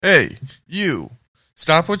Hey, you,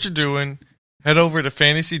 stop what you're doing. Head over to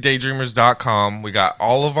fantasydaydreamers.com. We got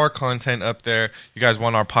all of our content up there. You guys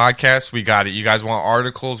want our podcast? We got it. You guys want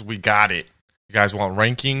articles? We got it. You guys want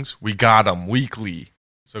rankings? We got them weekly.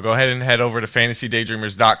 So go ahead and head over to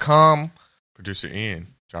fantasydaydreamers.com. Producer Ian,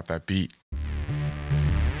 drop that beat.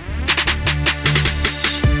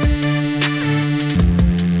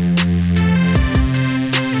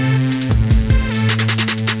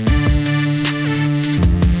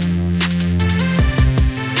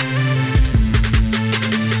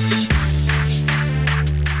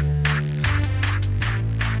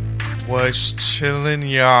 What's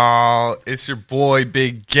chillin', y'all? It's your boy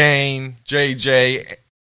Big Gain, JJ,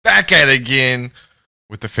 back at it again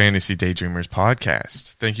with the Fantasy Daydreamers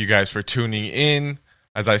podcast. Thank you guys for tuning in.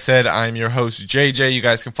 As I said, I'm your host, JJ. You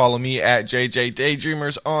guys can follow me at JJ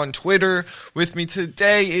Daydreamers on Twitter. With me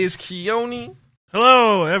today is Keone.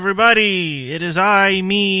 Hello, everybody. It is I,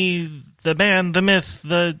 me, the man, the myth,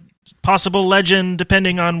 the possible legend,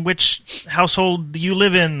 depending on which household you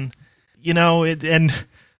live in. You know, and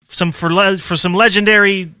for some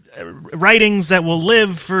legendary writings that will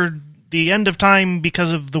live for the end of time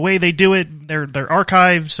because of the way they do it. They're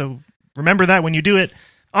archived, so remember that when you do it.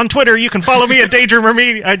 On Twitter, you can follow me at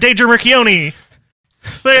Daydreamer Keone.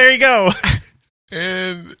 There you go.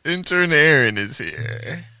 And intern Aaron is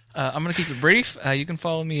here. I'm going to keep it brief. You can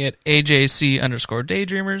follow me at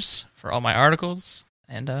AJC_Daydreamers for all my articles.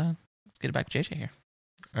 And let's get it back to JJ here.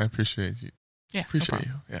 I appreciate you. Yeah, appreciate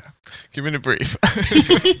you. Yeah, giving it brief.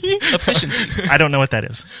 Efficiency. I don't know what that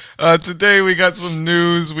is. Today we got some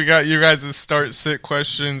news. We got you guys' start-sit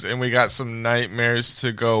questions, and we got some nightmares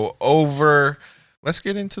to go over. Let's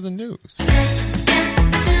get into the news.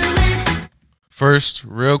 First,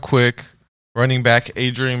 real quick, running back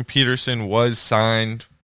Adrian Peterson was signed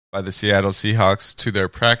by the Seattle Seahawks to their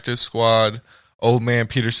practice squad. Old man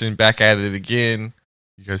Peterson back at it again.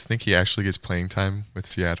 You guys think he actually gets playing time with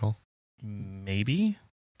Seattle? Maybe.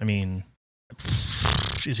 I mean,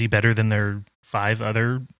 is he better than their 5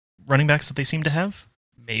 other running backs that they seem to have?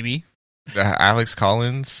 Maybe. Alex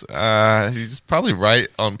Collins, he's probably right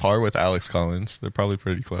on par with Alex Collins. They're probably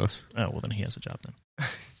pretty close. Oh, well, then he has a job then.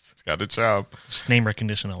 He's got a job. Just name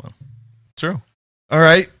recognition alone. True. All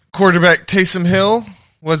right. Quarterback Taysom Hill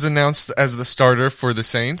was announced as the starter for the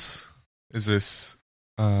Saints. Is this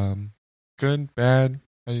good, bad?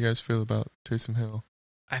 How do you guys feel about Taysom Hill?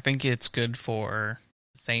 I think it's good for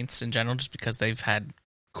Saints in general just because they've had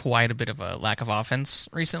quite a bit of a lack of offense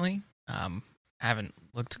recently. Haven't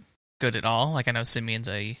looked good at all. Like, I know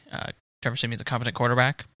Trevor Siemian's a competent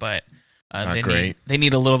quarterback, but they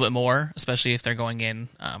need a little bit more, especially if they're going in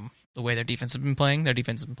the way their defense has been playing. Their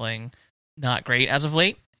defense has been playing not great as of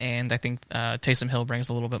late, and I think Taysom Hill brings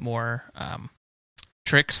a little bit more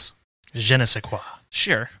tricks. Je ne sais quoi.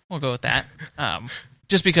 Sure, we'll go with that.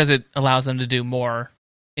 Just because it allows them to do more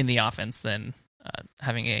in the offense than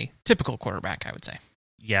having a typical quarterback, I would say.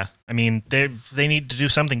 Yeah, I mean, they need to do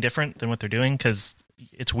something different than what they're doing, because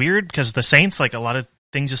it's weird, because the Saints, like, a lot of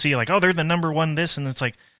things you see, like, oh, they're the number one this, and it's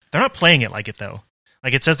like, they're not playing it like it, though.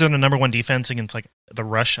 Like, it says they're the number one defense against, like, the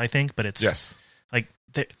rush, I think, but it's, yes, like,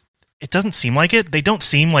 it doesn't seem like it. They don't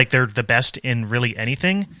seem like they're the best in really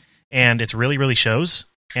anything, and it's really, really shows,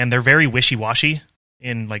 and they're very wishy-washy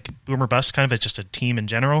in, like, boom or bust, kind of, as just a team in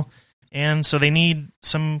general. And so they need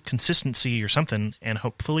some consistency or something, and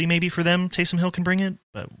hopefully maybe for them, Taysom Hill can bring it,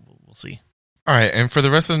 but we'll see. All right, and for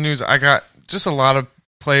the rest of the news, I got just a lot of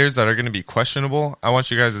players that are going to be questionable. I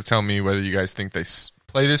want you guys to tell me whether you guys think they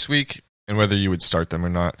play this week and whether you would start them or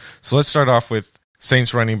not. So let's start off with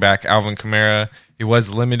Saints running back Alvin Kamara. He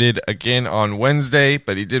was limited again on Wednesday,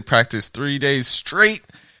 but he did practice 3 days straight.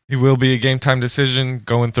 He will be a game-time decision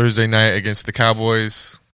going Thursday night against the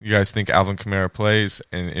Cowboys. You guys think Alvin Kamara plays?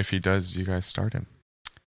 And if he does, do you guys start him?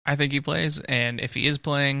 I think he plays, and if he is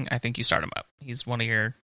playing, I think you start him up. He's one of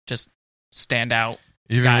your just standout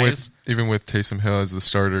guys. Even with Taysom Hill as the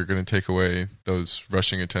starter, going to take away those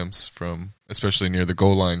rushing attempts from, especially near the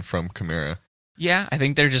goal line, from Kamara. Yeah, I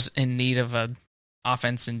think they're just in need of an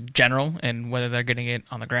offense in general, and whether they're getting it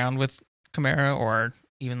on the ground with Kamara or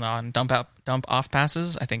even on dump off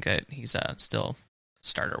passes, I think that he's still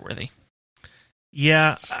starter worthy.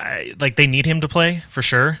 Yeah, they need him to play for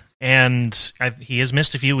sure, and he has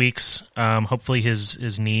missed a few weeks. Hopefully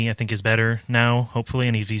his knee, I think, is better now. Hopefully,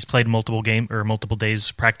 and if he's played multiple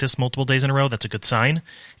days practice multiple days in a row, that's a good sign.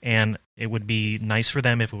 And it would be nice for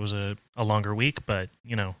them if it was a longer week, but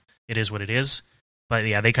you know, it is what it is. But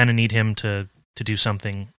yeah, they kind of need him to do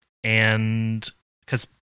something, and because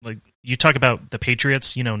like you talk about the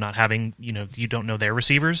Patriots, you know, not having, you know, you don't know their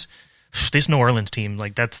receivers. this New Orleans team,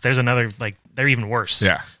 like there's another, like they're even worse.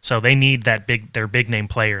 Yeah. So they need their big name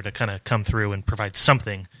player to kind of come through and provide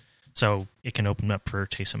something, so it can open up for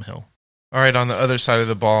Taysom Hill. All right, on the other side of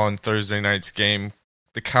the ball in Thursday night's game,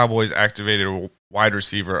 the Cowboys activated a wide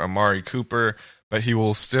receiver, Amari Cooper, but he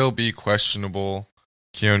will still be questionable.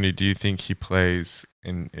 Keone, do you think he plays?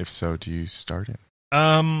 And if so, do you start him?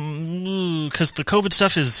 Because the COVID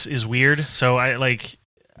stuff is weird. So I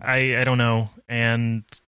don't know, and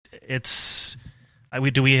it's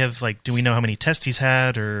do we know how many tests he's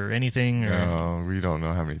had or anything? Or? No, we don't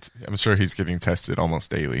know how many. I'm sure he's getting tested almost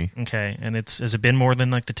daily. Okay, and has it been more than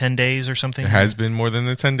like the 10 days or something? It has been more than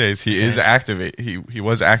the 10 days. He is activate. He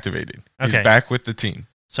was activated. He's back with the team.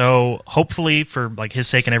 So hopefully, for like his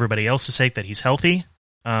sake and everybody else's sake, that he's healthy.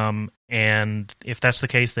 And if that's the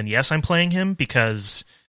case, then yes, I'm playing him because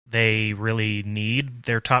they really need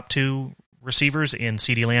their top two receivers in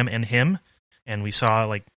CeeDee Lamb and him. And we saw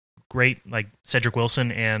like great, like Cedric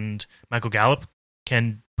Wilson and Michael Gallup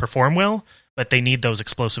can perform well, but they need those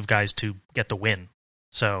explosive guys to get the win.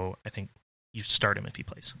 So I think you start him if he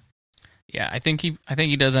plays. Yeah, I think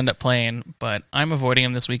he does end up playing, but I'm avoiding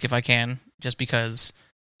him this week if I can, just because,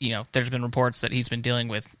 there's been reports that he's been dealing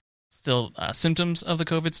with still symptoms of the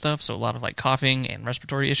COVID stuff, so a lot of like coughing and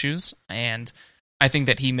respiratory issues, and I think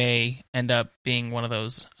that he may end up being one of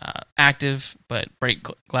those active but break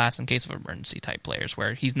glass in case of emergency type players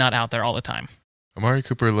where he's not out there all the time. Amari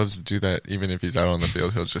Cooper loves to do that. Even if he's out on the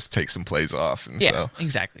field, he'll just take some plays off. And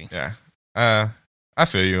exactly. Yeah, I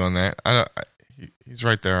feel you on that. He's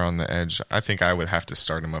right there on the edge. I think I would have to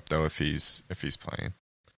start him up though if he's playing.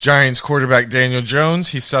 Giants quarterback Daniel Jones,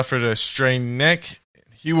 he suffered a strained neck.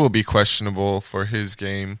 He will be questionable for his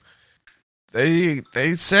game. They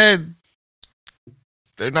said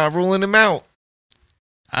they're not ruling him out.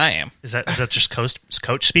 I am. Is that just coach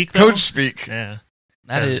speak though? Coach speak. Yeah.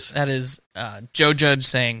 That is Joe Judge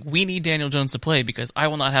saying, we need Daniel Jones to play because I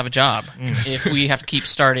will not have a job if we have to keep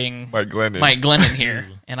starting Mike Glennon here.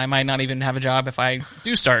 And I might not even have a job if I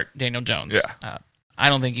do start Daniel Jones. Yeah. I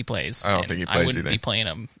don't think he plays. I don't think he plays I wouldn't either. be playing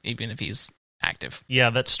him even if he's active. Yeah,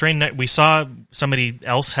 that strained neck. We saw somebody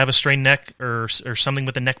else have a strained neck or something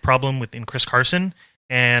with a neck problem in Chris Carson.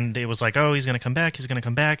 And it was like, oh, he's going to come back. He's going to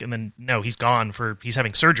come back. And then, no, he's gone he's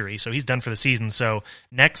having surgery. So he's done for the season. So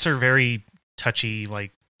necks are very touchy,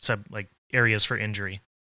 areas for injury.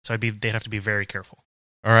 So they'd have to be very careful.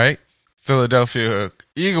 All right. Philadelphia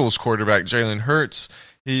Eagles quarterback Jalen Hurts.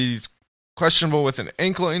 He's questionable with an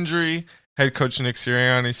ankle injury. Head coach Nick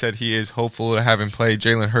Sirianni said he is hopeful to have him play.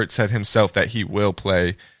 Jalen Hurts said himself that he will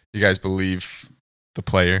play. You guys believe the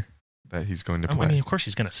player that he's going to play? I mean, of course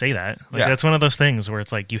he's going to say that. That's one of those things where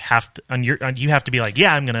it's like you have to be like,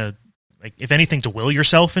 yeah, I'm going to, like, if anything, to will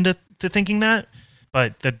yourself into thinking that.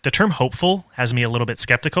 But the term hopeful has me a little bit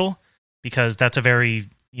skeptical because that's a very,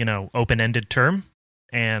 open-ended term.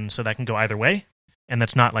 And so that can go either way. And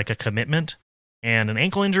that's not like a commitment. And an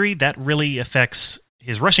ankle injury, that really affects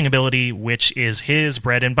his rushing ability, which is his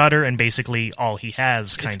bread and butter and basically all he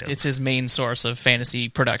has, kind of. It's his main source of fantasy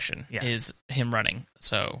production, is him running.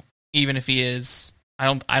 So even if he is, I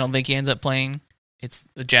don't think he ends up playing. It's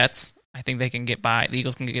the Jets. I think they can get by. The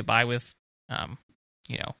Eagles can get by with,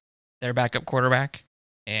 their backup quarterback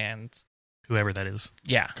and whoever that is.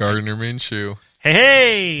 Yeah, Gardner Minshew.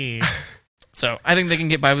 Hey. So I think they can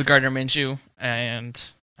get by with Gardner Minshew,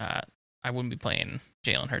 and I wouldn't be playing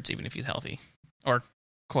Jalen Hurts even if he's healthy or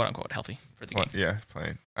quote unquote healthy for the game. Yeah, he's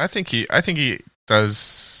playing. I think he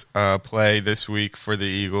does play this week for the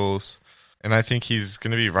Eagles, and I think he's going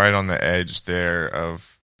to be right on the edge there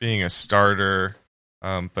of being a starter.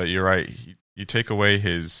 But you're right. You take away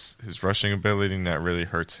his rushing ability, and that really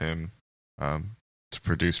hurts him to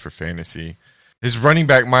produce for fantasy. His running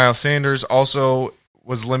back, Miles Sanders, also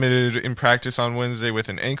was limited in practice on Wednesday with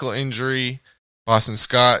an ankle injury. Boston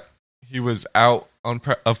Scott, he was out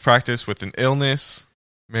of practice with an illness.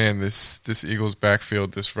 Man, this Eagles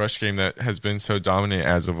backfield, this rush game that has been so dominant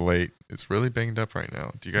as of late, it's really banged up right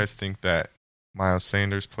now. Do you guys think that Miles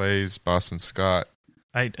Sanders plays, Boston Scott?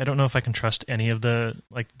 I don't know if I can trust any of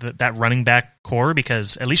that running back core,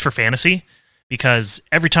 because at least for fantasy, because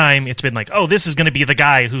every time it's been like, oh, this is going to be the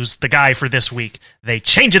guy who's the guy for this week, they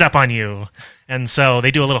change it up on you. And so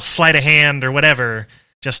they do a little sleight of hand or whatever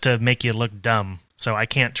just to make you look dumb. So I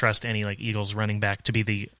can't trust any Eagles running back to be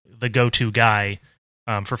the go-to guy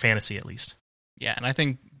for fantasy, at least. Yeah, and I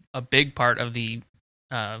think a big part of the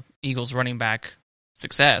Eagles running back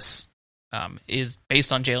success is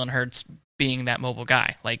based on Jalen Hurts being that mobile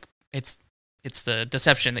guy. It's the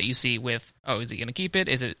deception that you see with, oh, is he going to keep it?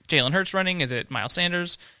 Is it Jalen Hurts running? Is it Miles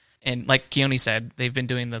Sanders? And like Keone said, they've been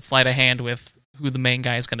doing the sleight of hand with who the main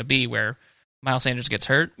guy is going to be. Where Miles Sanders gets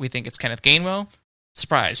hurt, we think it's Kenneth Gainwell.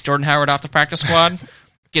 Surprise, Jordan Howard off the practice squad,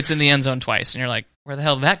 gets in the end zone twice, and you're like, where the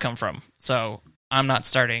hell did that come from? So I'm not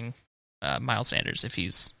starting Miles Sanders if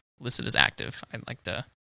he's listed as active. I'd like to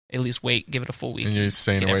at least give it a full week. And you're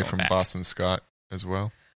staying get away everyone from back. Boston Scott as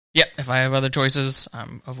well? Yeah, if I have other choices,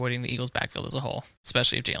 I'm avoiding the Eagles' backfield as a whole,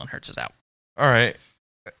 especially if Jalen Hurts is out. All right.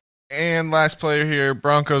 And last player here,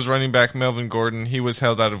 Broncos running back Melvin Gordon. He was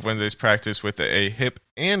held out of Wednesday's practice with a hip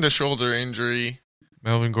and a shoulder injury.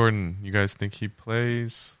 Melvin Gordon, you guys think he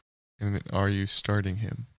plays? And are you starting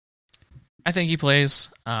him? I think he plays.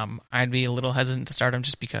 I'd be a little hesitant to start him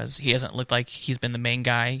just because he hasn't looked like he's been the main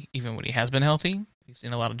guy, even when he has been healthy. We've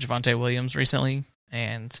seen a lot of Javonte Williams recently,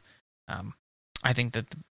 and I think that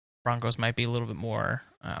the Broncos might be a little bit more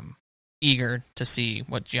eager to see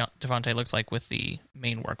what Javonte looks like with the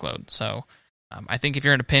main workload. So I think if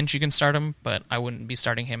you're in a pinch, you can start him, but I wouldn't be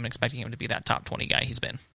starting him and expecting him to be that top 20 guy he's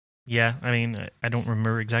been. Yeah, I mean, I don't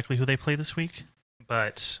remember exactly who they play this week,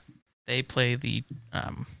 but they play the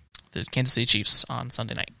Kansas City Chiefs on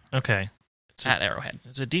Sunday night. Okay. At Arrowhead.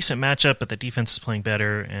 It's a decent matchup, but the defense is playing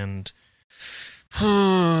better, and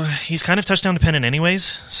he's kind of touchdown dependent anyways,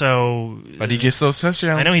 so... But he gets those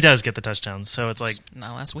touchdowns. I know he does get the touchdowns, so it's like...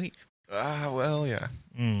 Not last week. Well, yeah.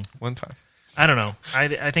 One time. I don't know.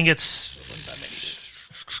 I think it's...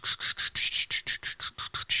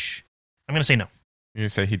 I'm going to say no. You're going to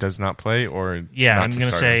say he does not play, or... Yeah, not I'm to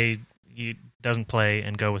going to start say him? he doesn't play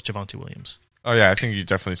and go with Javonte Williams. Oh, yeah, I think you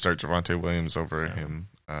definitely start Javonte Williams over So. him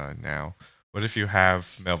now. What if you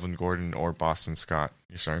have Melvin Gordon or Boston Scott?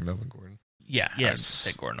 You're starting Melvin Gordon, Yeah. Yes.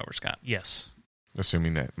 I'd take Gordon over Scott. Yes.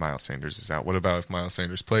 assuming that Miles Sanders is out. What about if Miles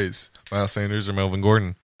Sanders plays? Miles Sanders or Melvin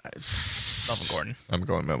Gordon? Melvin Gordon. I'm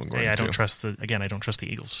going Melvin Gordon, I don't too. trust I don't trust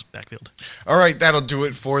the Eagles backfield. All right, that'll do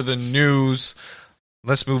it for the news.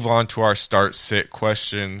 Let's move on to our start-sit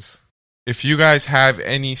questions. If you guys have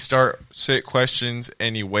any start-sit questions,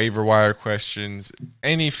 any waiver wire questions,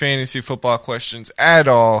 any fantasy football questions at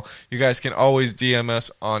all, you guys can always DM us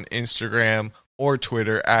on Instagram or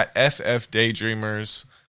Twitter at FFDaydreamers.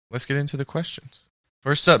 Let's get into the questions.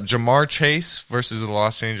 First up, Jamar Chase versus the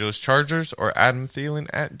Los Angeles Chargers or Adam Thielen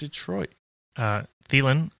at Detroit?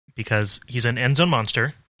 Thielen, because he's an end zone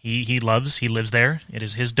monster. He lives there. It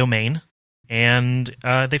is his domain. And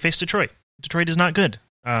they face Detroit. Detroit is not good,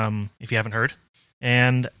 if you haven't heard.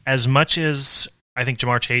 And as much as I think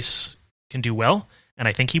Jamar Chase can do well, and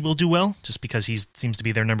I think he will do well, just because he seems to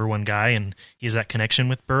be their number one guy and he has that connection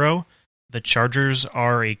with Burrow, the Chargers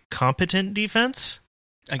are a competent defense.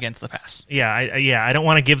 Against the pass. Yeah, I don't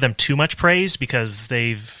want to give them too much praise because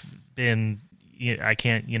they've been,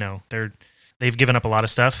 they've given up a lot of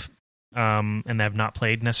stuff, and they have not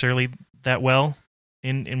played necessarily that well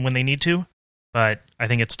in when they need to. But I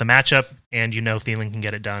think it's the matchup, and Thielen can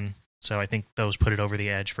get it done. So I think those put it over the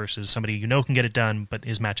edge versus somebody can get it done, but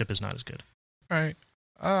his matchup is not as good. All right.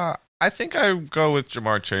 I think I go with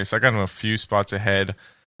Jamar Chase. I got him a few spots ahead.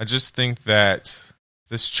 I just think that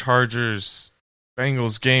this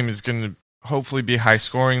Chargers-Bengals game is going to hopefully be high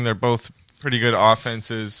scoring. They're both pretty good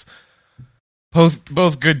offenses.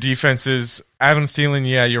 Both good defenses. Adam Thielen,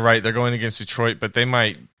 yeah, you're right. They're going against Detroit, but they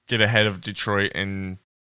might get ahead of Detroit and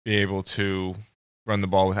be able to run the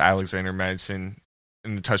ball with Alexander Madison,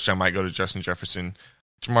 and the touchdown might go to Justin Jefferson.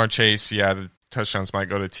 Jamar Chase, yeah, the touchdowns might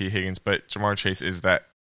go to T. Higgins, but Jamar Chase is that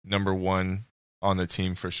number one on the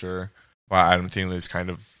team for sure, while Adam Thielen is kind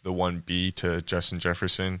of the 1B to Justin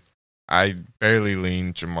Jefferson. I barely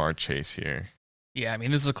lean Jamar Chase here. Yeah, I mean,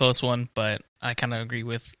 this is a close one, but I kind of agree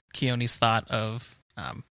with Keone's thought of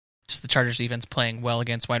just the Chargers defense playing well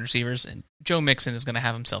against wide receivers, and Joe Mixon is going to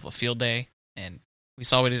have himself a field day, and we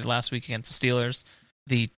saw what he did last week against the Steelers.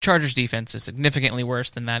 The Chargers defense is significantly worse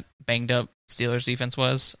than that banged-up Steelers defense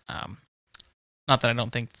was. Not that I don't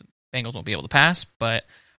think the Bengals won't be able to pass, but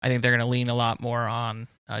I think they're going to lean a lot more on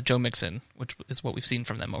Joe Mixon, which is what we've seen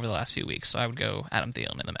from them over the last few weeks. So I would go Adam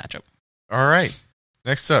Thielen in the matchup. All right.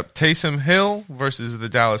 Next up, Taysom Hill versus the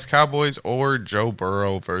Dallas Cowboys or Joe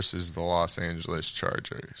Burrow versus the Los Angeles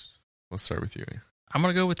Chargers. Let's start with you. I'm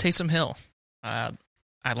going to go with Taysom Hill. I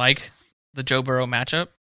like the Joe Burrow matchup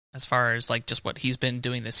as far as like just what he's been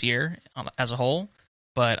doing this year as a whole,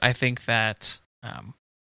 but I think that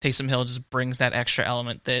Taysom Hill just brings that extra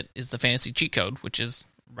element that is the fantasy cheat code, which is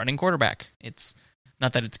running quarterback. It's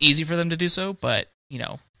not that it's easy for them to do so, but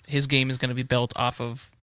his game is going to be built off of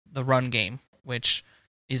the run game, which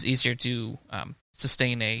is easier to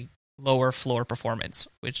sustain a lower floor performance,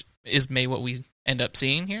 which is maybe what we end up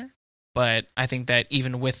seeing here. But I think that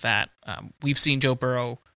even with that, we've seen Joe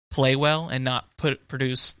Burrow play well and not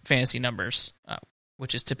produce fantasy numbers,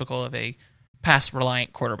 which is typical of a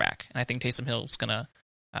pass-reliant quarterback. And I think Taysom Hill is going to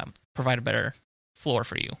provide a better floor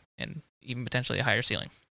for you and even potentially a higher ceiling.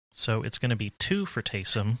 So it's going to be 2 for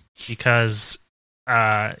Taysom because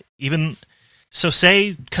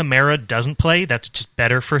say Kamara doesn't play, that's just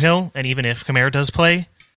better for Hill. And even if Kamara does play,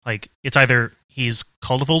 like it's either he's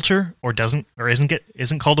called a vulture or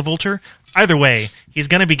isn't called a vulture. Either way, he's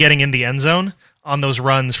going to be getting in the end zone on those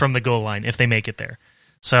runs from the goal line if they make it there.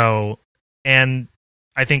 So, and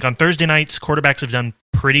I think on Thursday nights, quarterbacks have done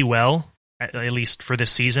pretty well, at least for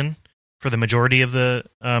this season, for the majority of the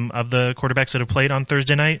quarterbacks that have played on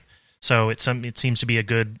Thursday night. So it seems to be a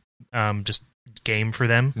good just game for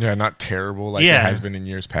them. Yeah, not terrible like it has been in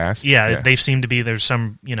years past. Yeah, they seem to be, there's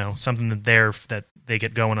some, something there that they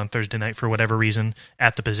get going on Thursday night for whatever reason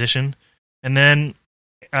at the position. And then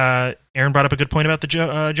Aaron brought up a good point about the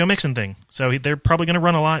Joe Mixon thing. So they're probably going to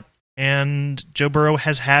run a lot. And Joe Burrow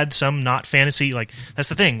has had some not fantasy, like that's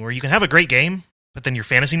the thing where you can have a great game, but then your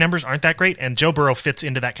fantasy numbers aren't that great. And Joe Burrow fits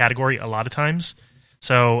into that category a lot of times.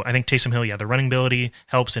 So I think Taysom Hill, the running ability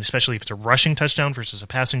helps, and especially if it's a rushing touchdown versus a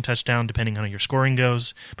passing touchdown, depending on how your scoring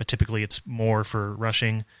goes. But typically it's more for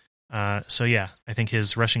rushing. I think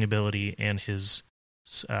his rushing ability and his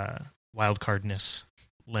wild cardness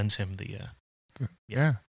lends him the.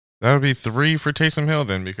 Yeah. That would be 3 for Taysom Hill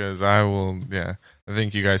then, because I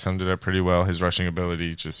think you guys summed it up pretty well. His rushing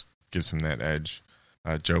ability just gives him that edge.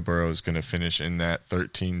 Joe Burrow is going to finish in that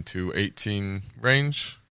 13 to 18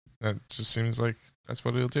 range. That just seems like that's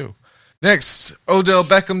what he'll do. Next, Odell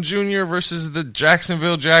Beckham Jr. versus the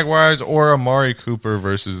Jacksonville Jaguars, or Amari Cooper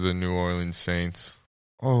versus the New Orleans Saints.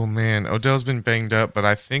 Oh, man, Odell's been banged up, but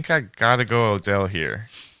I think I got to go Odell here.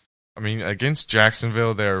 I mean, against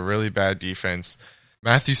Jacksonville, they're a really bad defense.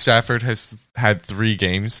 Matthew Stafford has had 3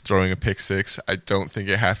 games throwing a pick 6. I don't think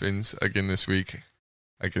it happens again this week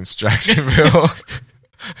against Jacksonville.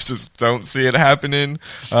 I just don't see it happening.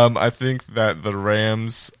 I think that the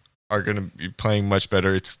Rams are going to be playing much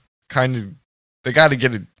better. It's kind of, they got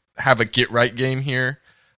to have a get-right game here.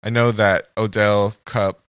 I know that Odell,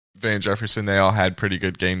 Kupp, Van Jefferson, they all had pretty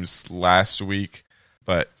good games last week,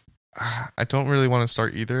 but I don't really want to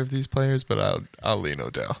start either of these players, but I'll lean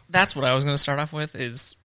Odell. That's what I was going to start off with.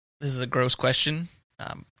 This is a gross question.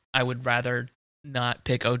 I would rather not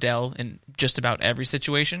pick Odell in just about every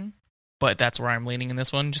situation, but that's where I'm leaning in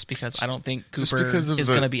this one, just because I don't think Cooper is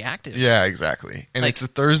going to be active. Yeah, exactly. And it's a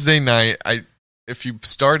Thursday night. If you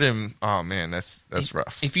start him, oh man, that's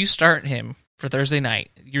rough. If you start him for Thursday night,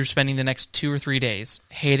 you're spending the next 2 or 3 days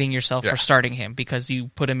hating yourself for starting him because you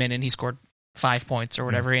put him in and he scored 5 points or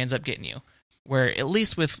whatever he ends up getting you. Where at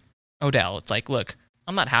least with Odell, it's like, look,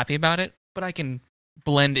 I'm not happy about it, but I can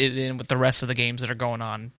blend it in with the rest of the games that are going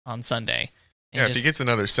on Sunday. Yeah, if he gets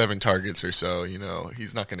another 7 targets or so,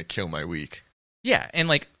 he's not going to kill my week. Yeah, and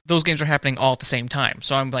like those games are happening all at the same time.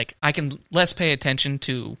 So I'm like, I can less pay attention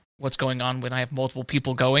to what's going on when I have multiple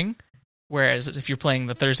people going. Whereas if you're playing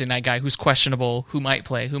the Thursday night guy who's questionable, who might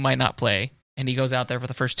play, who might not play, and he goes out there for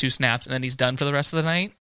the first 2 snaps and then he's done for the rest of the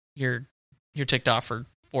night, you're ticked off for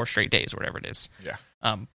 4 straight days or whatever it is. Yeah.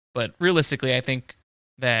 But realistically, I think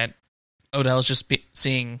that Odell's just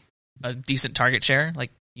seeing a decent target share.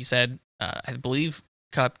 Like you said, I believe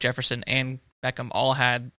Kupp, Jefferson, and Beckham all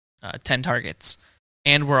had 10 targets,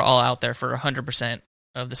 and we're all out there for 100%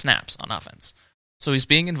 of the snaps on offense. So he's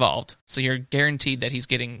being involved. So you're guaranteed that he's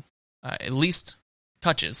getting at least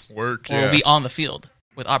touches or will be on the field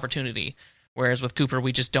with opportunity. Whereas with Cooper,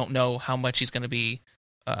 we just don't know how much he's going to be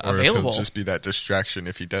available. Or if he'll just be that distraction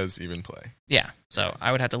if he does even play. Yeah, so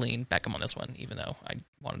I would have to lean Beckham on this one, even though I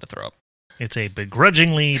wanted to throw up. It's a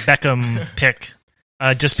begrudgingly Beckham pick.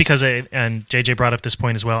 Just because, and JJ brought up this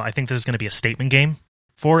point as well, I think this is going to be a statement game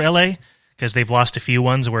for LA because they've lost a few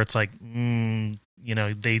ones where it's like,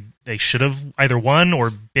 they should have either won or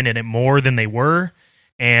been in it more than they were.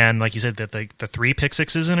 And like you said, that the 3 pick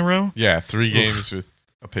 6s in a row. Yeah, 3 games with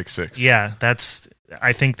a pick 6. Yeah,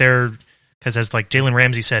 I think they're, because as like Jalen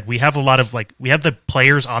Ramsey said, we have we have the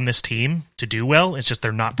players on this team to do well. It's just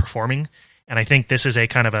they're not performing. And I think this is a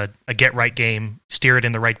kind of a get right game, steer it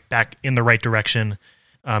in the right direction,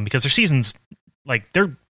 because their season's like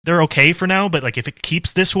they're okay for now, but like if it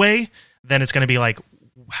keeps this way, then it's going to be like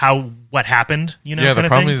what happened, Yeah, the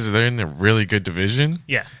problem is they're in a really good division.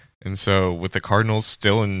 Yeah, and so with the Cardinals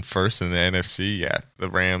still in first in the NFC, the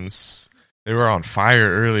Rams, they were on fire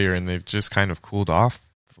earlier, and they've just kind of cooled off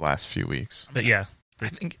the last few weeks. But yeah, I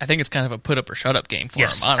think it's kind of a put up or shut up game for them.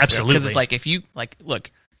 Honestly, absolutely. Because it's like if you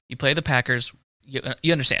look. You play the Packers,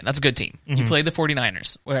 you understand, that's a good team. Mm-hmm. You play the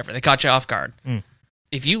 49ers, whatever, they caught you off guard.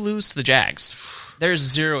 If you lose to the Jags, there's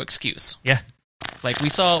zero excuse. Yeah. Like we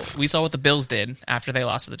saw what the Bills did after they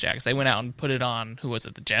lost to the Jags. They went out and put it on, who was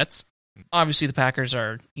it, the Jets? Obviously the Packers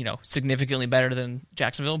are, significantly better than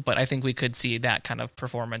Jacksonville, but I think we could see that kind of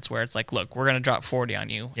performance where it's like, look, we're going to drop 40 on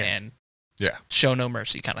you and show no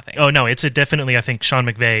mercy kind of thing. Oh, no, it's definitely, I think Sean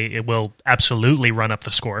McVay, it will absolutely run up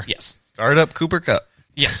the score. Yes. Start up Cooper Kupp.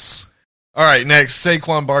 Yes. All right, next,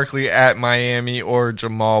 Saquon Barkley at Miami or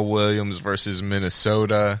Jamal Williams versus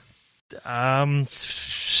Minnesota.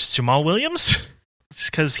 Jamal Williams,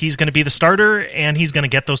 because he's going to be the starter and he's going to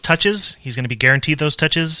get those touches. He's going to be guaranteed those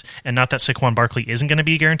touches, and not that Saquon Barkley isn't going to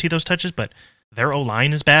be guaranteed those touches, but their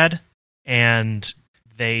O-line is bad, and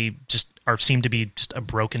they just seem to be just a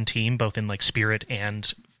broken team, both in like spirit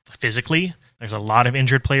and physically. There's a lot of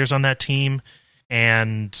injured players on that team,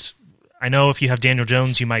 and I know if you have Daniel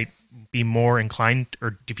Jones, you might be more inclined,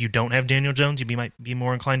 or if you don't have Daniel Jones, you might be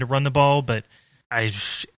more inclined to run the ball, but I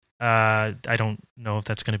don't know if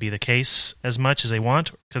that's going to be the case as much as they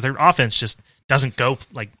want, because their offense just doesn't go,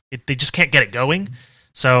 they just can't get it going.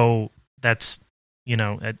 So that's,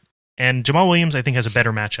 and Jamal Williams, I think, has a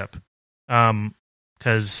better matchup.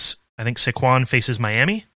 Because I think Saquon faces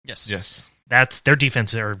Miami. Yes. That's their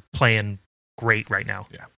defense are playing great right now.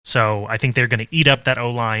 Yeah. So I think they're going to eat up that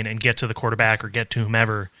O-line and get to the quarterback or get to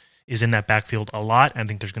whomever is in that backfield a lot. I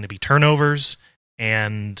think there's going to be turnovers.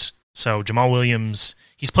 And so Jamal Williams,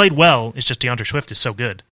 he's played well. It's just DeAndre Swift is so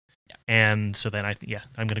good. Yeah. And so then I'm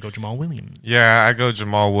going to go Jamal Williams. Yeah, I go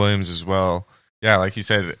Jamal Williams as well. Yeah, like you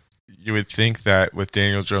said, you would think that with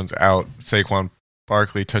Daniel Jones out, Saquon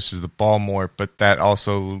Barkley touches the ball more, but that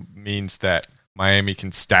also means that Miami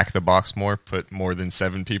can stack the box more, put more than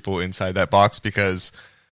 7 people inside that box, because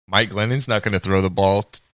Mike Glennon's not going to throw the ball.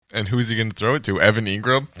 And who's he going to throw it to? Evan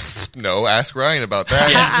Ingram? No, ask Ryan about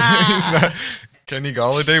that. Kenny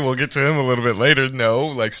Golladay, we'll get to him a little bit later. No,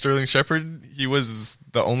 like Sterling Shepard, he was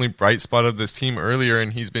the only bright spot of this team earlier,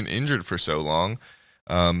 and he's been injured for so long.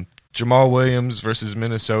 Jamal Williams versus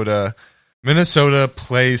Minnesota. Minnesota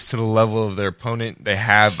plays to the level of their opponent. They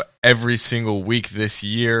have every single week this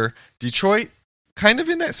year. Detroit, kind of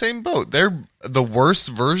in that same boat. They're the worst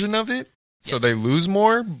version of it, so they lose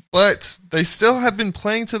more, but they still have been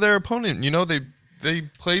playing to their opponent. They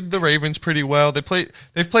played the Ravens pretty well. They've played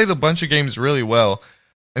a bunch of games really well.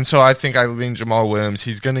 And so I think I lean Jamal Williams.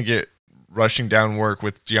 He's going to get rushing down work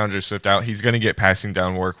with DeAndre Swift out. He's going to get passing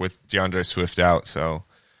down work with DeAndre Swift out. So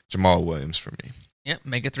Jamal Williams for me. Yeah,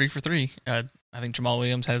 make it 3 for 3. I think Jamal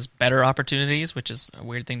Williams has better opportunities, which is a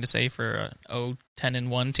weird thing to say for a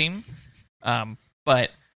 10-1 team.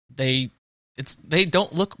 But they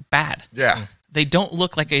don't look bad. Yeah. They don't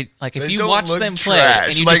look like if They you don't watch look them play trash.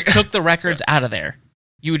 and you just took the records out of there,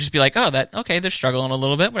 you would just be like, oh, they're struggling a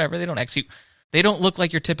little bit, whatever. They don't execute. They don't look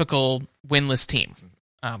like your typical winless team.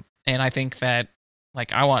 And I think that,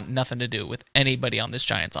 I want nothing to do with anybody on this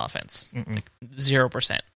Giants offense.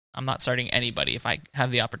 0%. I'm not starting anybody if I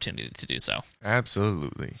have the opportunity to do so.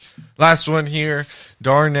 Absolutely. Last one here,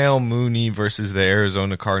 Darnell Mooney versus the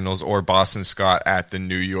Arizona Cardinals or Boston Scott at the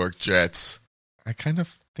New York Jets. I kind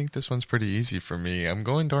of think this one's pretty easy for me. I'm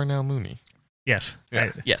going Darnell Mooney. Yes.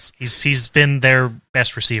 Yeah. Yes. He's been their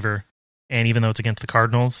best receiver, and even though it's against the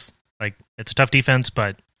Cardinals, it's a tough defense,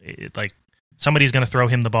 but somebody's going to throw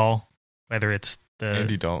him the ball, whether it's the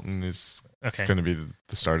Andy Dalton is okay. going to be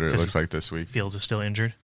the starter, it looks like, this week. Fields is still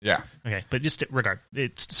injured. Yeah. Okay, but just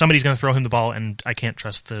somebody's going to throw him the ball, and I can't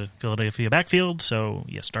trust the Philadelphia backfield, so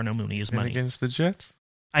yes, Darnell Mooney is money. Against the Jets?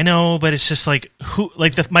 I know, but it's just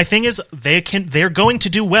my thing is they're going to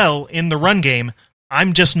do well in the run game.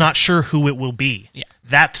 I'm just not sure who it will be. Yeah.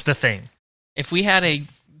 That's the thing. If we had a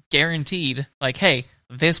guaranteed, hey,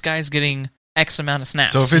 this guy's getting X amount of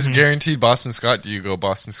snaps. So if it's guaranteed Boston Scott, do you go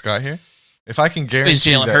Boston Scott here? If I can guarantee is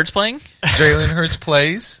Jalen Hurts playing? Jalen Hurts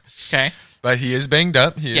plays. Okay. But he is banged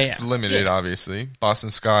up. He is limited, obviously. Boston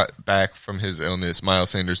Scott back from his illness.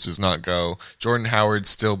 Miles Sanders does not go. Jordan Howard's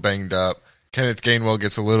still banged up. Kenneth Gainwell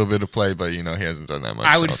gets a little bit of play, but, he hasn't done that much.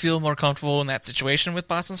 I would feel more comfortable in that situation with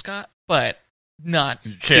Boston Scott, but not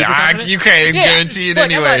you can't guarantee it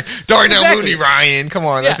anyway. Darnell Mooney, Ryan. Come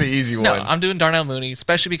on, that's an easy one. No, I'm doing Darnell Mooney,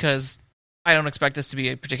 especially because I don't expect this to be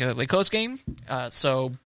a particularly close game.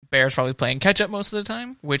 So Bears probably playing catch-up most of the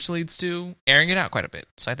time, which leads to airing it out quite a bit.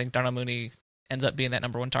 So I think Darnell Mooney ends up being that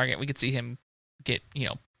number 1 target. We could see him get,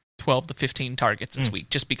 12 to 15 targets this week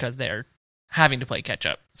just because they're having to play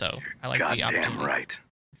catch-up. So I like the opportunity. Right.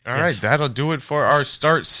 All right, that'll do it for our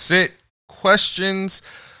start-sit questions.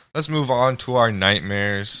 Let's move on to our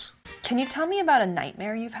nightmares. Can you tell me about a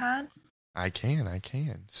nightmare you've had? I can.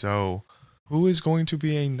 So, who is going to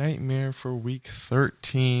be a nightmare for week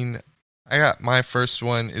 13? I got my first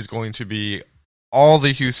one is going to be all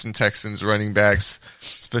the Houston Texans running backs,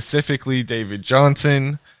 specifically David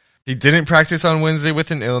Johnson. He didn't practice on Wednesday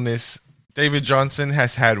with an illness. David Johnson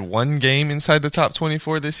has had one game inside the top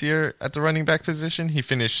 24 this year at the running back position. He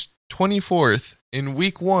finished 24th in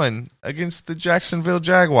week 1 against the Jacksonville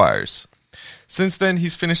Jaguars. Since then,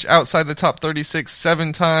 he's finished outside the top 36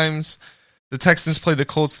 7 times. The Texans play the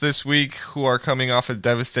Colts this week, who are coming off a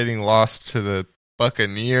devastating loss to the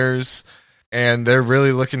Buccaneers. And they're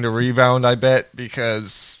really looking to rebound, I bet,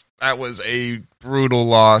 because that was a brutal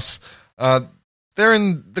loss.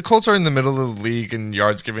 The Colts are in the middle of the league in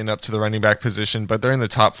yards given up to the running back position, but they're in the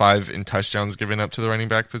top 5 in touchdowns given up to the running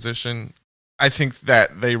back position. I think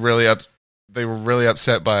that they were really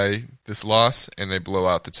upset by this loss, and they blow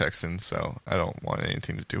out the Texans, so I don't want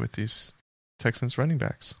anything to do with these Texans running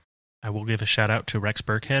backs. I will give a shout out to Rex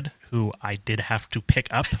Burkhead, who I did have to pick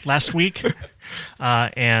up last week,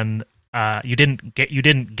 and you didn't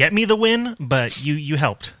get me the win, but you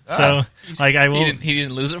helped. So like I will. He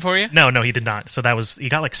didn't lose it for you. No, he did not. So he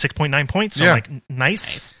got like 6.9 points. So like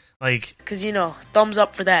nice. Like because thumbs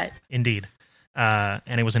up for that. Indeed,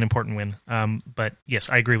 and it was an important win. But yes,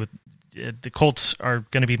 I agree with the Colts are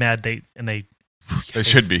going to be mad. They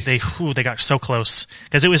should be. They got so close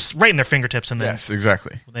because it was right in their fingertips. And then yes,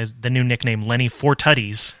 exactly. The new nickname Lenny Four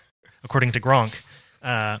Tutties, according to Gronk,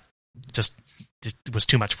 just it was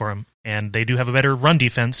too much for him. And they do have a better run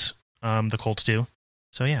defense. The Colts do.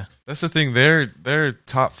 So yeah, that's the thing. They're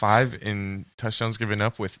top 5 in touchdowns given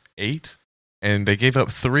up with 8, and they gave up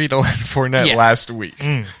 3 to Leonard Fournette last week.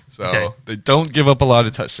 So they don't give up a lot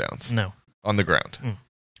of touchdowns. No, on the ground.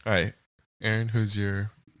 All right, Aaron, who's your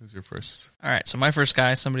first? All right, so my first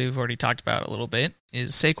guy, somebody we've already talked about a little bit,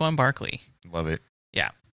 is Saquon Barkley. Love it. Yeah.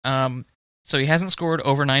 So he hasn't scored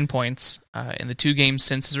over 9 points in the 2 games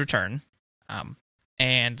since his return.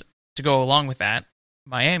 And to go along with that,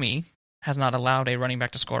 Miami has not allowed a running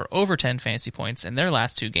back to score over 10 fantasy points in their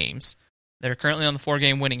last 2 games. They're currently on the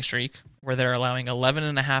 4-game winning streak, where they're allowing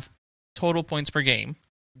 11.5 total points per game.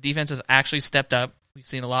 Defense has actually stepped up. We've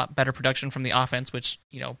seen a lot better production from the offense, which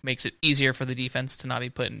makes it easier for the defense to not be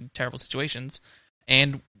put in terrible situations.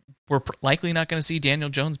 And we're likely not going to see Daniel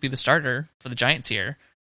Jones be the starter for the Giants here.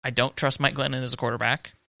 I don't trust Mike Glennon as a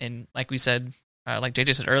quarterback. And like we said, like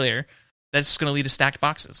JJ said earlier, that's going to lead to stacked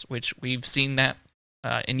boxes, which we've seen that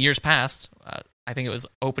in years past. I think it was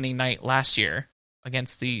opening night last year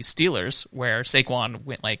against the Steelers, where Saquon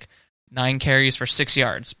went like 9 carries for 6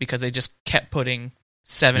 yards because they just kept putting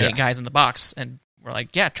 7-8 guys in the box, and we're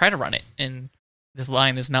like, try to run it. And this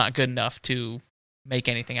line is not good enough to make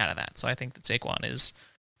anything out of that. So I think that Saquon is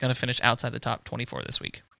going to finish outside the top 24 this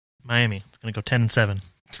week. Miami is going to go 10-7.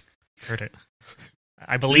 Heard it.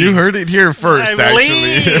 I believe. You heard it here first,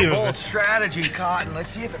 actually. Bold strategy, Cotton. Let's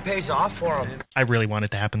see if it pays off for him. I really want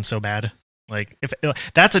it to happen so bad. Like, if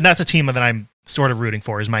that's a team that I'm sort of rooting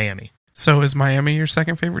for is Miami. So is Miami your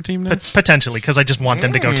second favorite team now? Potentially, because I just want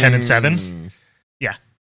them to go 10-7. Yeah.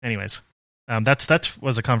 Anyways, that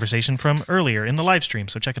was a conversation from earlier in the live stream,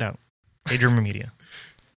 so check it out. Daydreamer Media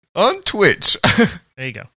on Twitch. There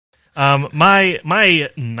you go. My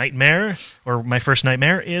nightmare, or my first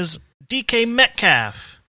nightmare, is DK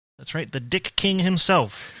Metcalf. That's right, the Dick King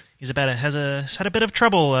himself. Has had a bit of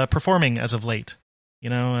trouble performing as of late.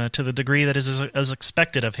 To the degree that is as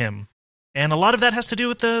expected of him. And a lot of that has to do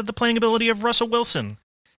with the playing ability of Russell Wilson.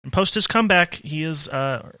 And post his comeback, he is,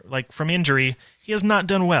 from injury, he has not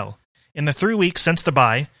done well. In the 3 weeks since the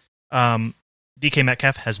bye, DK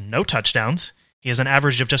Metcalf has no touchdowns. He has an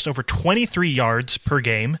average of just over 23 yards per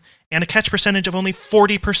game and a catch percentage of only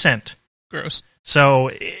 40%. Gross. So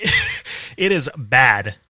it is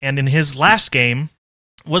bad. And in his last game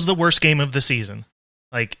was the worst game of the season.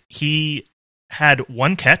 Like, he had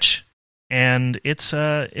 1 catch, and it's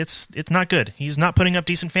not good. He's not putting up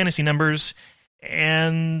decent fantasy numbers,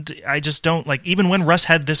 and I just don't like. Even when Russ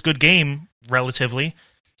had this good game, relatively,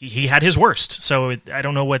 he had his worst. So I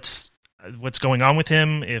don't know what's going on with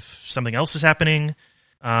him. If something else is happening,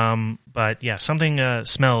 but yeah, something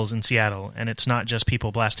smells in Seattle, and it's not just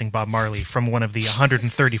people blasting Bob Marley from one of the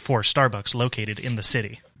 134 Starbucks located in the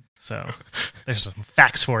city. So there's some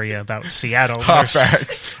facts for you about Seattle.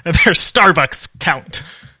 Facts. Their Starbucks count.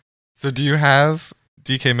 So do you have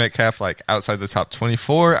DK Metcalf outside the top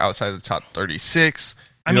 24, outside the top 36?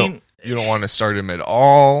 You don't want to start him at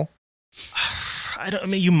all. I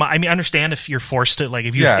understand if you're forced to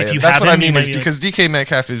if you that's have what him. I mean is because DK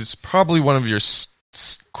Metcalf is probably one of your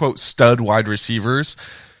quote stud wide receivers.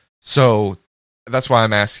 So that's why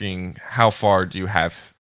I'm asking, how far do you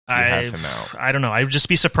have? Him out? I don't know. I would just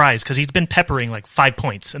be surprised because he's been peppering 5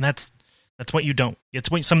 points, and that's what you don't. It's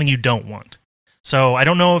something you don't want. So I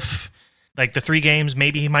don't know if Like the 3 games,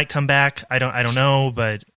 maybe he might come back. I don't know,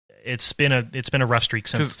 but it's been a rough streak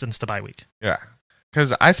since the bye week. Yeah,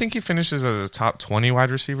 because I think he finishes as a top 20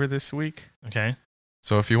 wide receiver this week. Okay.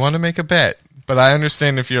 So if you want to make a bet, but I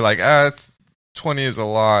understand if you're like, 20 is a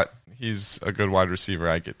lot. He's a good wide receiver.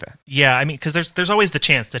 I get that. Yeah, I mean, because there's always the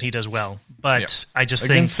chance that he does well, but I just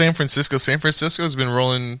think against San Francisco. San Francisco's been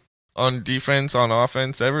rolling on defense, on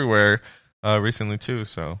offense, everywhere recently too.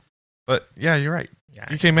 So, but yeah, you're right. Yeah.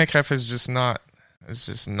 DK Metcalf has just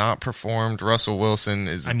not performed. Russell Wilson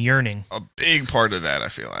is I'm yearning. a big part of that. I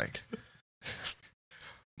feel like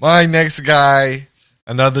my next guy,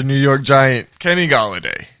 another New York Giant, Kenny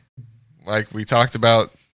Golladay. Like we talked about.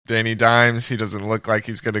 Danny Dimes, he doesn't look like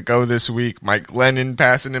he's going to go this week. Mike Glennon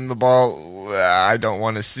passing him the ball. I don't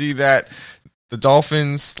want to see that. The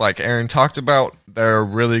Dolphins, like Aaron talked about, they're a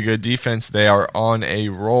really good defense. They are on a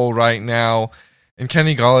roll right now. And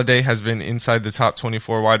Kenny Golladay has been inside the top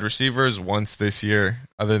 24 wide receivers once this year.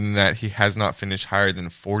 Other than that, he has not finished higher than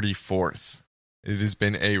 44th. It has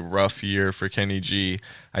been a rough year for Kenny G.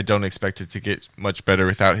 I don't expect it to get much better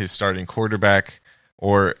without his starting quarterback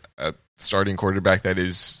or a starting quarterback that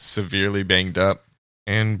is severely banged up,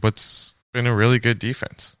 and what's been a really good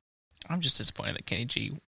defense. I'm just disappointed that Kenny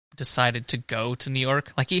G decided to go to New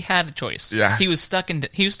York. Like he had a choice. Yeah, he was stuck in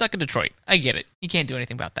Detroit. I get it. He can't do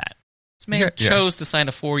anything about that. This man chose to sign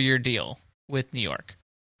a 4-year deal with New York,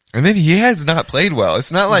 and then he has not played well.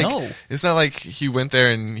 It's not like he went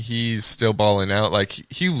there and he's still balling out. Like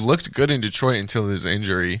he looked good in Detroit until his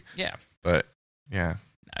injury. Yeah, but yeah.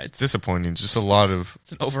 It's disappointing. Just a lot of...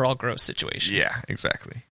 It's an overall gross situation. Yeah,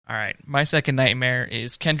 exactly. All right. My second nightmare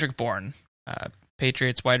is Kendrick Bourne,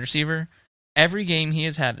 Patriots wide receiver. Every game he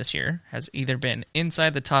has had this year has either been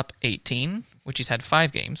inside the top 18, which he's had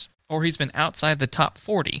 5 games, or he's been outside the top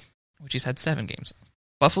 40, which he's had 7 games.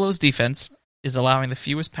 Buffalo's defense is allowing the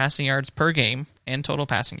fewest passing yards per game and total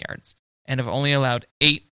passing yards, and have only allowed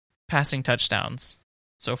 8 passing touchdowns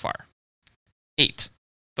so far. 8.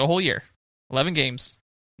 The whole year. 11 games.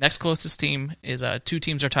 Next closest team is 2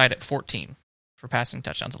 teams are tied at 14 for passing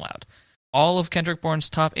touchdowns allowed. All of Kendrick Bourne's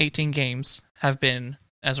top 18 games have been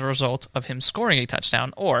as a result of him scoring a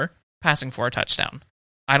touchdown or passing for a touchdown.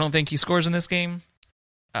 I don't think he scores in this game.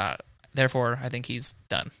 Therefore, I think he's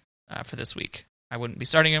done for this week. I wouldn't be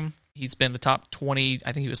starting him. He's been the top 20.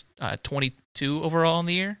 I think he was 22 overall in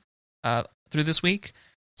the year through this week.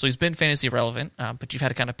 So he's been fantasy relevant, but you've had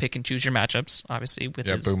to kind of pick and choose your matchups, obviously. With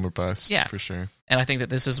boom or bust, for sure. And I think that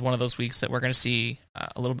this is one of those weeks that we're going to see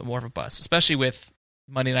a little bit more of a bust, especially with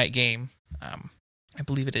Monday night game. I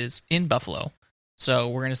believe it is in Buffalo. So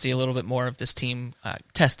we're going to see a little bit more of this team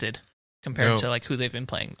tested compared to like who they've been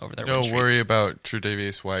playing over their win streak. No worry about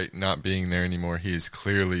Tre'Davious White not being there anymore. He is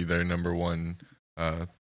clearly their number one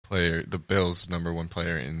player, the Bills' number one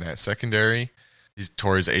player in that secondary. He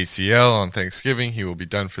tore his ACL on Thanksgiving. He will be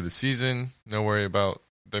done for the season. No worry about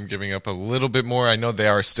them giving up a little bit more. I know they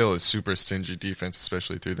are still a super stingy defense,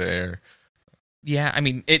 especially through the air. Yeah, I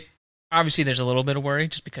mean, obviously there's a little bit of worry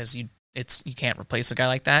just because you can't replace a guy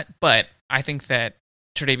like that. But I think that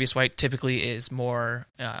Tre'Davious White typically is more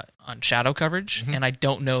on shadow coverage, and I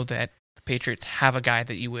don't know that the Patriots have a guy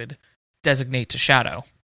that you would designate to shadow.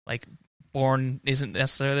 Like Bourne isn't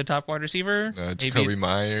necessarily the top wide receiver. Jacoby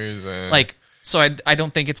Myers. So I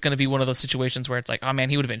don't think it's going to be one of those situations where it's like, oh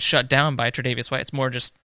man, he would have been shut down by Tre'Davious White. It's more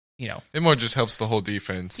just, It more just helps the whole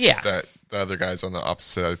defense. Yeah. That the other guys on the opposite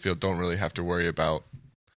side of the field don't really have to worry about.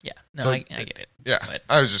 Yeah. No, I get it. Yeah. But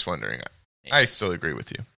I was just wondering. I still agree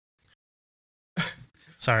with you.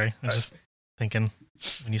 Sorry. I'm just thinking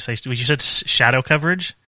when you said shadow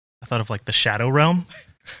coverage, I thought of like the Shadow Realm.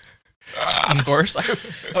 Of course. I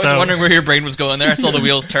was wondering where your brain was going there. I saw the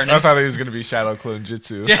wheels turning. I thought it was going to be Shadow Clone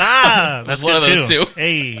Jitsu. Yeah. That's one of those two.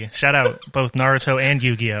 Hey, shout out both Naruto and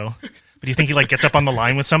Yu-Gi-Oh! But do you think he gets up on the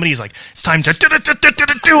line with somebody? He's like, it's time to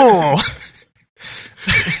duel.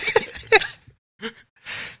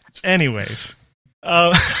 Anyways,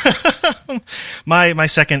 my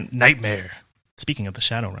second nightmare. Speaking of the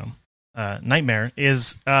Shadow Realm, nightmare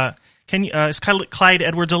is Clyde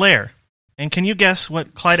Edwards-Helaire. And can you guess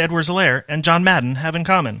what Clyde Edwards-Helaire and John Madden have in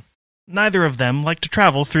common? Neither of them like to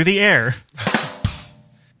travel through the air.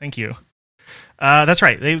 Thank you. That's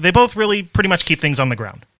right. They both really pretty much keep things on the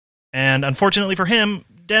ground. And unfortunately for him,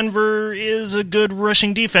 Denver is a good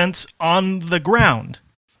rushing defense on the ground.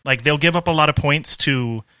 Like, they'll give up a lot of points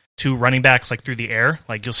to running backs like through the air.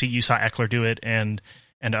 Like you saw Eckler do it and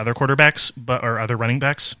other quarterbacks, or other running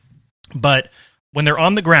backs. But when they're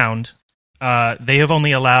on the ground, they have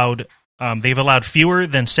only allowed fewer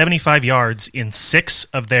than 75 yards in 6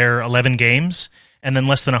 of their 11 games, and then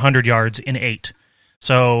less than 100 yards in 8.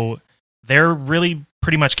 So they're really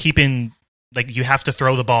pretty much keeping, like, you have to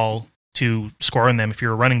throw the ball to score on them if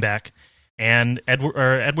you're a running back. And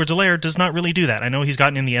Edwards-Helaire does not really do that. I know he's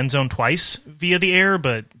gotten in the end zone twice via the air,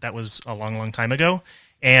 but that was a long, long time ago.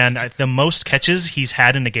 And the most catches he's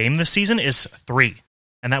had in a game this season is 3.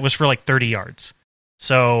 And that was for like 30 yards.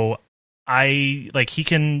 So he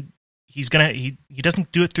doesn't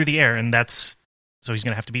do it through the air, and so he's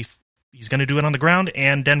going to do it on the ground,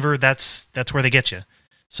 and Denver, that's where they get you.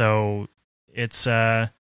 So it's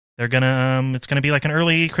gonna be like an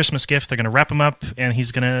early Christmas gift. They're gonna wrap him up, and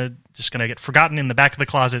he's gonna get forgotten in the back of the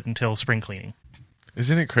closet until spring cleaning.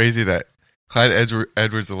 Isn't it crazy that Clyde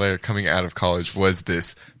Edwards-Helaire coming out of college was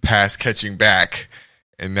this pass catching back,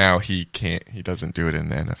 and now he doesn't do it in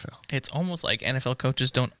the NFL. It's almost like NFL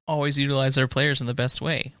coaches don't always utilize their players in the best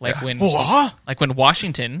way. Like when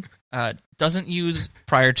Washington doesn't use,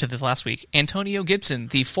 prior to this last week, Antonio Gibson,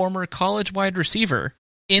 the former college wide receiver,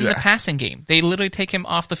 in the passing game. They literally take him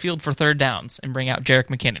off the field for third downs and bring out Jerick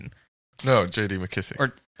McKinnon. No, J.D.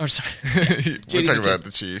 McKissick. Or sorry. We're talking about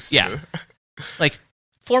the Chiefs. Yeah. Like,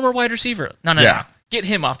 former wide receiver. No. Get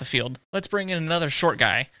him off the field. Let's bring in another short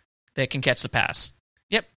guy that can catch the pass.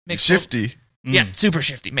 Yep. Shifty. Yeah, super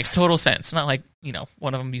shifty. Makes total sense. Not like,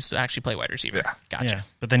 one of them used to actually play wide receiver. Yeah. Gotcha. Yeah.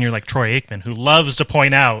 But then you're like Troy Aikman, who loves to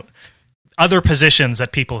point out other positions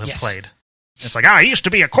that people have played. It's like, he used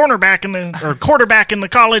to be a quarterback in the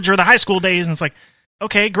college or the high school days, and it's like,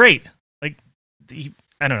 okay, great. Like,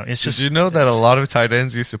 I don't know. It's just. Did you know that a lot of tight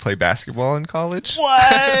ends used to play basketball in college?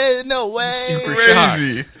 What? No way. Super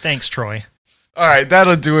crazy. shocked. Thanks, Troy. All right,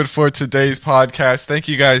 that'll do it for today's podcast. Thank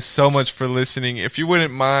you guys so much for listening. If you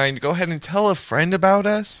wouldn't mind, go ahead and tell a friend about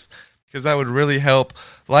us, because that would really help.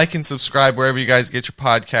 Like and subscribe wherever you guys get your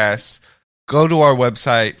podcasts. Go to our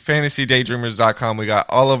website, fantasydaydreamers.com. We got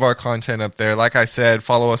all of our content up there. Like I said,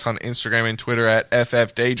 follow us on Instagram and Twitter at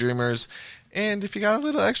FFDaydreamers. And if you got a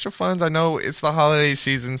little extra funds, I know it's the holiday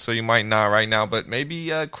season, so you might not right now, but maybe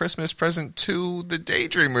a Christmas present to the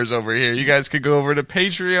Daydreamers over here. You guys could go over to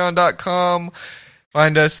patreon.com.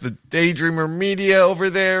 Find us, the Daydreamer Media, over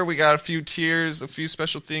there. We got a few tiers, a few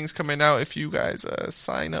special things coming out if you guys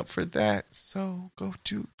sign up for that. So go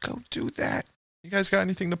do that. You guys got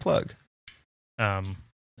anything to plug?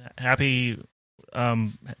 Happy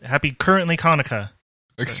currently Hanukkah.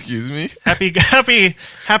 Excuse me? Happy Hanukkah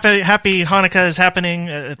is happening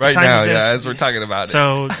at the right time now, of this. as we're talking about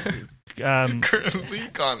so, currently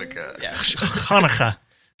Hanukkah. Yeah. Hanukkah.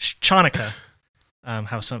 Chanukah.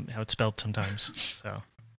 How it's spelled sometimes. So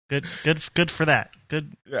good for that.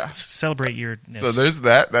 Good. Yeah. Celebrate your. So there's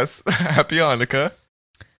that. That's Happy Hanukkah.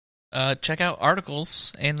 Check out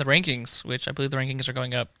articles and the rankings, which I believe the rankings are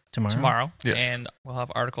going up tomorrow. Yes. And we'll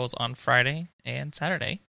have articles on Friday and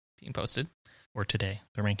Saturday being posted. Or today.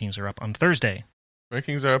 The rankings are up on Thursday.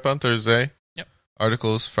 Rankings are up on Thursday. Yep.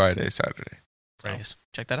 Articles Friday, Saturday. Fridays.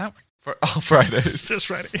 Check that out. Fridays. Just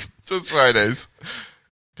Friday. Just Fridays.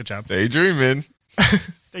 Good job. Stay dreaming.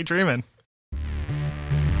 Stay dreaming.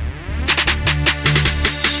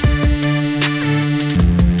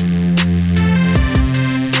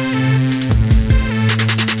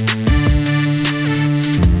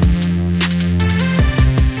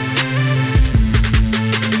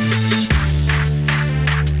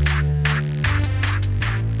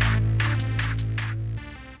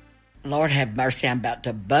 Lord have mercy, I'm about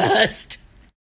to bust.